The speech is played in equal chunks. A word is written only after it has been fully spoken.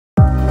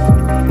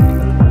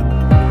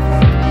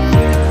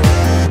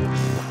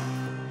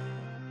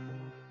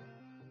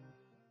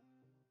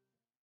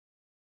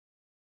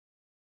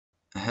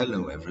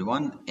Hello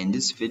everyone, in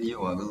this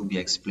video I will be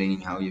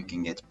explaining how you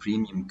can get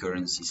premium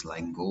currencies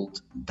like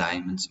gold,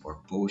 diamonds or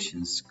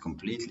potions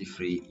completely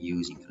free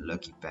using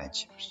Lucky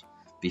Patchers.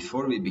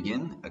 Before we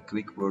begin, a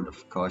quick word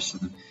of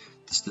caution.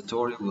 This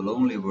tutorial will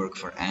only work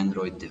for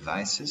Android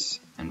devices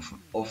and for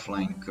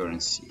offline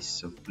currencies,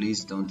 so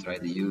please don't try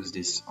to use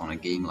this on a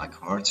game like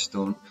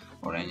Hearthstone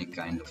or any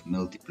kind of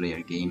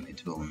multiplayer game.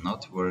 It will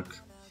not work,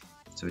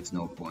 so it's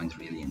no point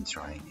really in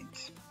trying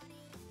it.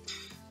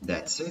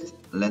 That's it,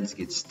 let's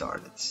get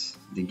started.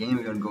 The game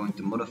we are going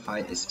to modify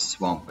is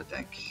Swamp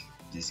Attack.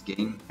 This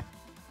game,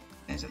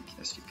 as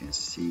you can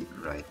see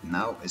right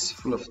now, is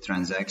full of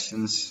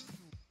transactions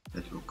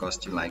that will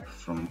cost you like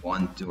from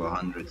 1 to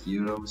 100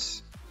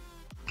 euros.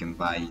 You can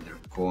buy either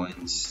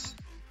coins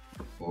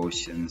or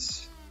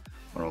potions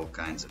or all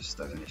kinds of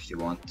stuff, and if you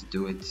want to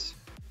do it,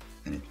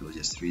 then it will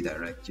just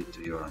redirect you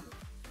to your,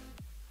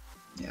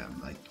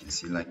 like you can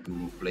see, like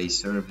Google Play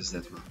service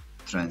that will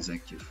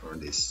transact you for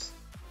this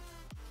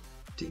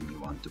thing you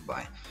want to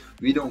buy.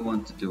 We don't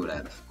want to do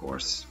that, of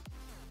course,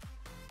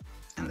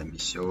 and let me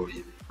show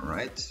you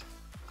right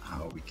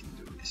how we can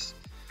do this.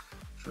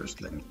 First,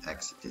 let me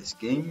exit this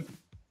game.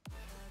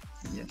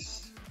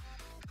 Yes,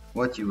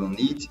 what you will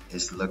need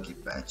is Lucky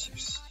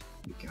Patchers.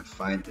 You can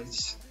find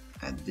this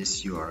at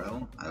this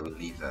URL. I will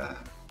leave a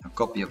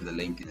copy of the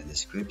link in the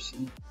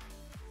description.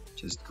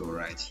 Just go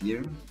right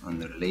here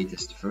under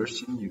latest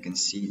version. You can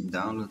see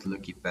download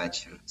Lucky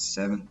Patcher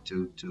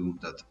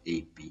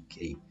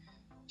 722.apk.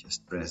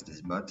 Just press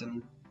this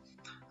button.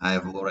 I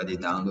have already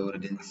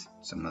downloaded it,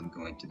 so I'm not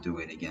going to do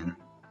it again.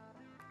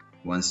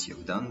 Once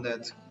you've done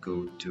that,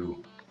 go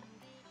to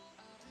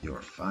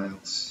your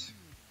files,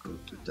 go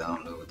to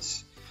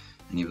downloads,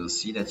 and you will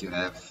see that you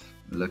have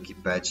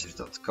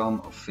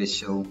luckypatchers.com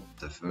official,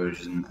 the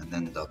version, and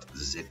then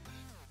 .zip.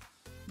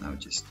 Now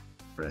just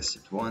press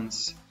it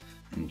once,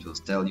 and it will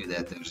tell you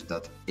that there's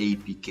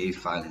 .apk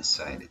file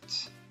inside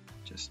it.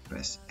 Just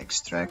press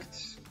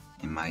extract.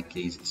 In my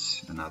case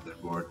it's another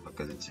word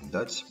because it's in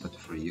Dutch, but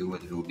for you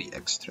it will be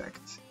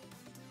extract.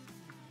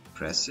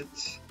 Press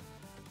it,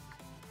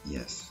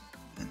 yes,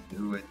 and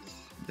do it.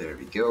 There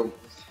we go.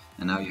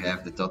 And now you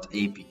have the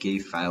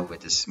 .apk file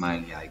with a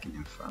smiley icon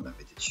in front of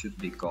it. It should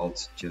be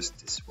called just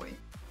this way.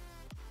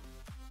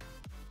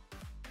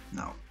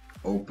 Now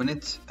open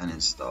it and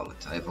install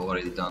it. I've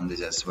already done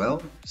this as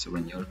well, so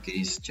in your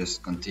case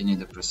just continue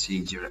the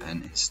procedure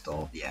and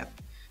install the app.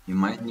 You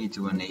might need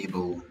to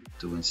enable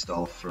to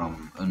install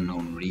from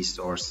unknown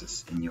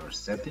resources in your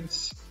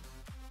settings,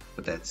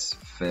 but that's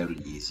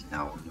fairly easy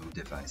now on new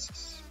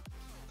devices.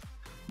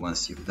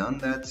 Once you've done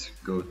that,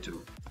 go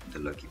to the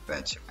Lucky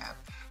Patcher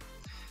app,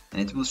 and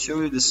it will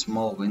show you the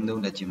small window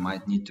that you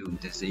might need to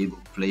disable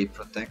Play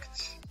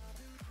Protect.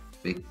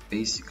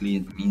 Basically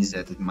it means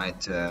that it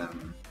might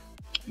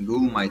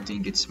Google might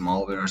think it's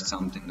malware or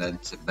something, that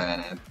it's a bad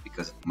app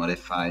because it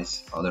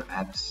modifies other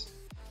apps.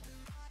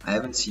 I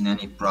haven't seen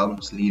any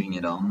problems leaving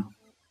it on,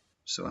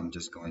 so I'm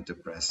just going to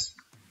press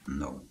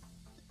no.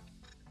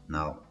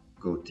 Now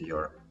go to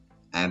your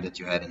app that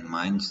you had in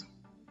mind,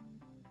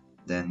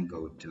 then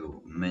go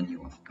to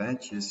menu of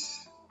patches,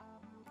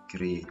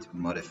 create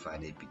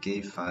modified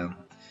APK file,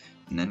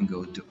 and then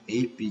go to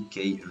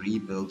Apk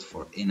Rebuild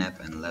for in-app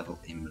and level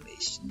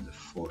emulation, the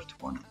fourth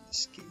one in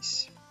this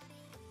case.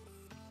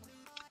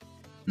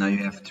 Now you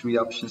have three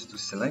options to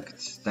select.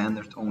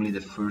 Standard, only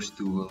the first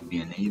two will be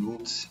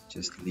enabled.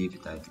 Just leave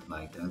it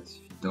like that.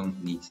 You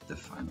don't need the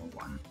final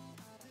one.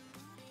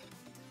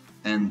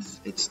 And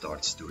it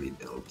starts to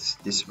rebuild.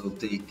 This will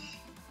take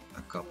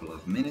a couple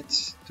of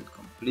minutes to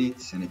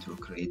complete, and it will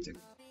create a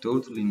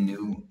totally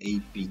new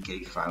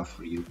APK file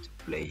for you to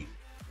play.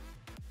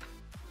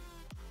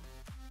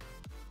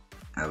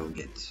 I will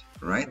get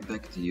right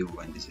back to you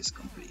when this is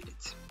completed.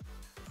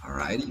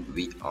 Alrighty,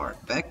 we are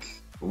back.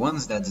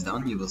 Once that's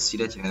done, you will see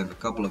that you have a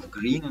couple of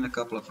green and a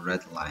couple of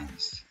red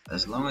lines.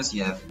 As long as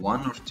you have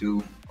one or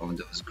two of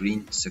those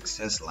green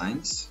success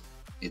lines,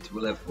 it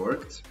will have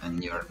worked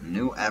and your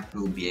new app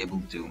will be able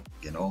to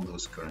get all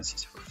those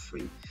currencies for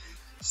free.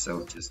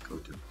 So just go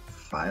to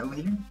File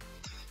here, and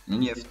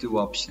then you have two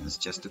options,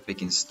 just to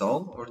pick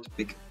Install or to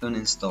pick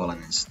Uninstall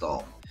and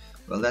Install.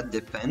 Well, that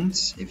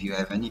depends. If you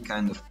have any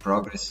kind of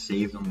progress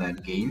saved on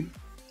that game,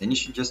 then you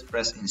should just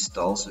press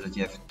install so that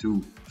you have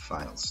two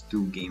files,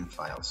 two game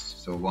files.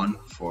 So one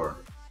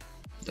for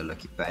the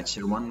Lucky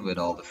Patcher one with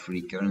all the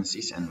free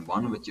currencies, and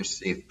one with your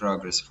saved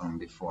progress from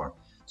before.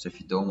 So if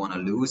you don't want to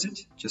lose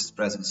it, just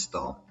press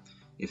install.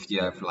 If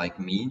you have, like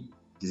me,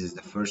 this is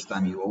the first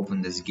time you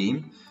open this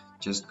game,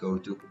 just go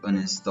to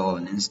uninstall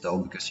and install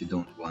because you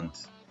don't want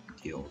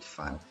the old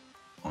file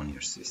on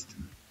your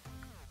system.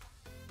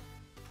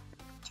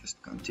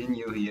 Just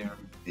continue here,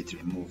 it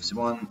removes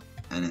one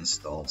and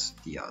installs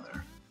the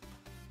other.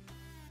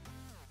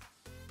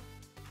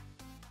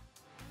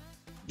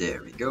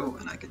 There we go,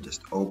 and I can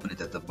just open it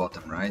at the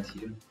bottom right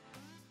here.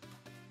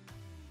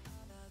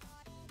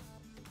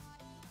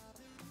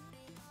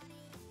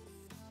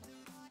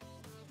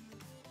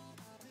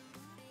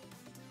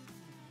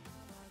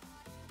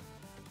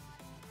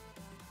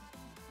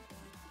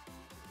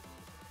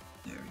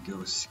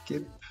 go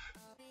skip.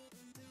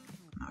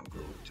 Now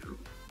go to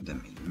the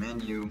main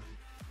menu,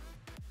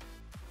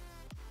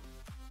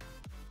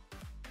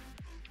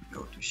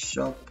 go to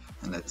shop,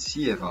 and let's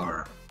see if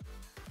our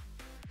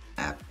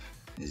app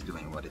is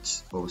doing what it's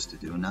supposed to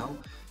do now.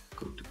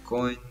 Go to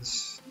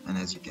coins, and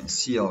as you can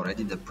see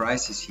already, the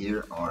prices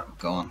here are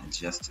gone. It's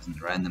just a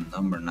random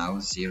number now,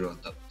 0.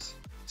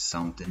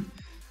 something.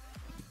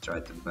 Try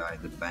to buy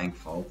the bank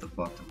vault, the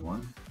bottom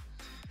one,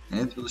 and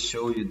it will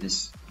show you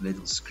this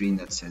little screen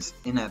that says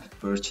in-app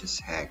purchase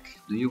hack.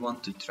 Do you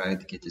want to try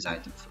to get this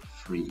item for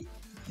free?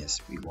 Yes,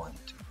 we want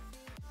to.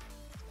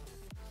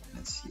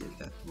 Let's see if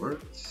that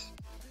works.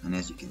 And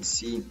as you can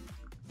see,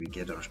 we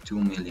get our 2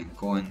 million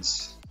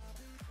coins,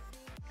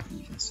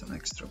 even some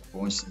extra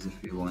potions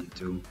if we want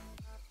to.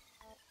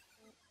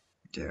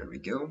 There we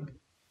go.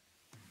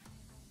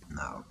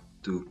 Now,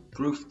 to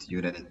prove to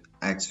you that it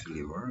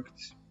actually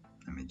worked,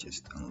 let me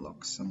just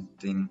unlock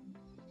something.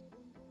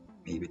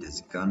 Maybe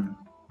this gun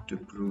to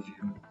prove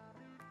you.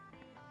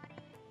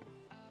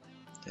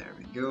 There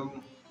we go.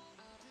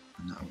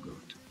 Now go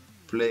to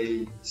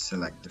play,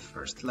 select the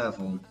first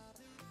level.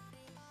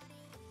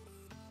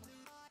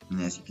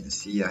 And as you can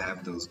see, I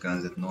have those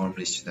guns that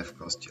normally should have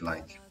cost you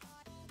like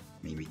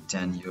maybe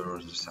 10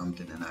 euros or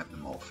something, and I have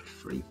them all for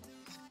free.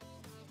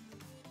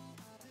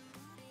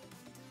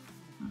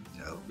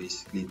 So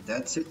basically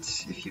that's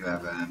it. If you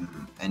have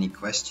any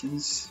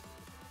questions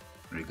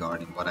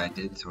regarding what I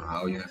did or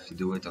how you have to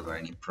do it, or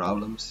any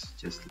problems,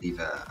 just leave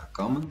a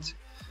comment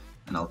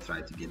and I'll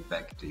try to get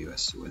back to you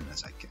as soon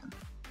as I can.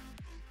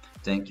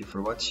 Thank you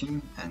for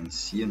watching and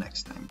see you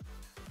next time.